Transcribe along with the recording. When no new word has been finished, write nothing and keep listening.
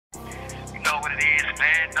what it is,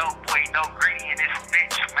 man. No boy, no greedy in this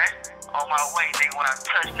bitch, man. On my way, nigga, when I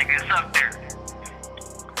touch, nigga, it's up there.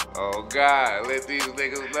 Oh God, let these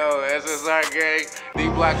niggas know. SSR gang,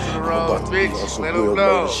 D-Block to the road, bitch. Let them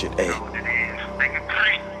know. Shit, hey. Know what it is, nigga,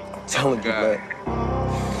 greedy. I'm telling you, man.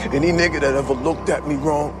 Any nigga that ever looked at me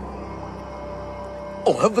wrong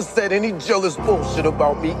or ever said any jealous bullshit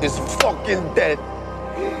about me is fucking dead.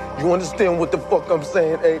 You understand what the fuck I'm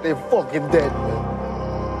saying? Hey, they fucking dead, man.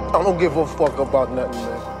 I don't give a fuck about nothing,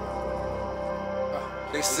 man.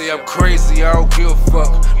 They say I'm crazy, I don't give a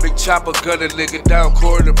fuck. Big chopper gun a nigga down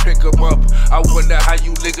court to pick him up. I wonder how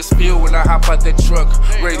you niggas feel when I hop out that truck.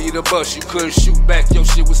 Ready to bust, you couldn't shoot back, your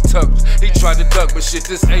shit was tucked. He tried to duck, but shit,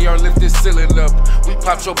 this AR lifted ceiling up. We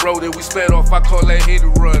popped your bro, then we sped off, I call that hit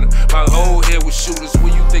and run. My whole head was shooters,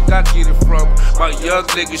 where you think I get it from? My young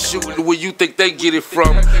niggas shooting, where you think they get it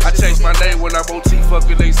from? I changed my name when I'm OT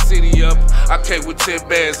fucking they city up. I came with 10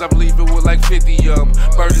 bands, I'm leaving with like 50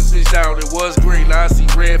 Burn this bitch down, it was green, now I see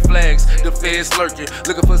red flags. The feds lurking,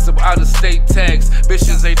 looking for some out-of-state tags.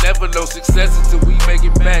 Bitches ain't never no success until we make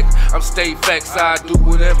it back. I'm stay facts, I do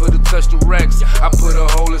whatever to touch the racks. I put a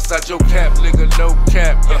hole inside your cap, nigga, no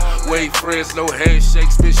cap. Wait friends, no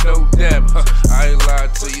handshakes, bitch, no dap. I ain't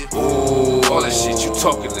lying to you. Ooh, all that shit you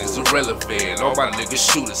talking is irrelevant. All my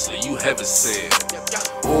niggas shooters, so you haven't said.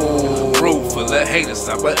 Ooh, room full of haters,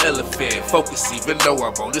 I'm an elephant. Focus even though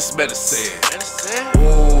I'm on this medicine.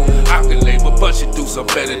 Ooh, I can name a bunch of dudes I'm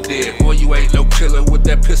better than. Boy, you ain't no killer with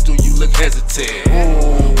that pistol, you look hesitant.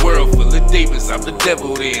 Ooh, world full of demons, I'm the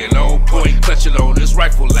devil then. On point, clutching on this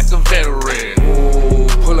rifle like a veteran. Ooh,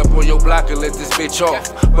 pull up on your block and let this bitch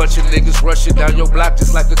off. Bunch of niggas rushing down your block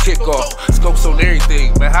just like a kickoff. Scopes on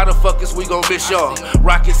everything, man, how the fuck is we gon' miss y'all?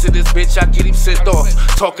 Rockets in this bitch, I get him sent off.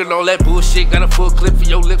 Talking all that bullshit, got a full clip for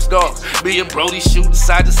your lips, dog. Me and Brody shooting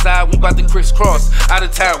side to side, we bout to crisscross. Out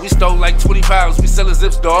of town, we stole like 20 pounds, we sellin'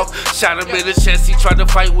 zips, dog. Shot him in the chest, he tried to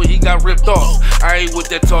fight when he got ripped off. I ain't with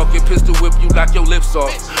that talking, pistol whip you, knock your lips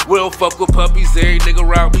off. We don't fuck with puppies, every nigga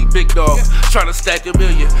around me big dog. Tryna stack a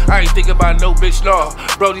million, I ain't thinking about no bitch, no.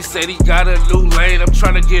 Brody said he got a new lane, I'm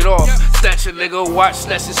tryna get off. Snatch a nigga, watch,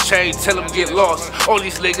 snatch his chain, tell him get lost. All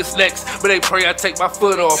these niggas next, but they pray I take my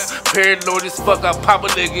foot off. Paranoid as fuck, I pop a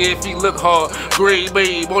nigga if he look hard. Green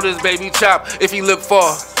beam on his baby chop if he look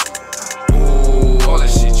far. Ooh, all that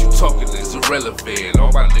shit you talking is irrelevant.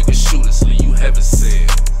 All my niggas shooters, so you haven't said.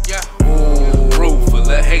 Ooh, room full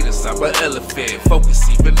of haters, I'm an elephant. Focus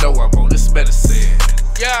even though I'm on this medicine.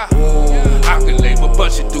 Ooh, I can name a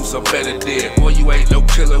bunch of dudes I'm better than. Boy, you ain't no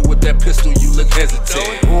killer with that pistol, you look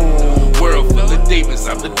hesitant. Ooh, world full of demons,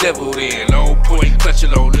 I'm the devil then. On point,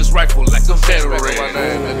 clutching on this rifle like a veteran.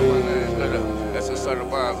 That's a certain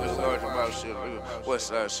vibe, it's hard to mouth shit, nigga. West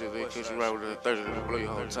side shit, they catch you right with the 30, blow your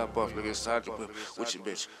whole top off, nigga. It's time to put with your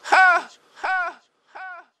bitch. Ha! Ha!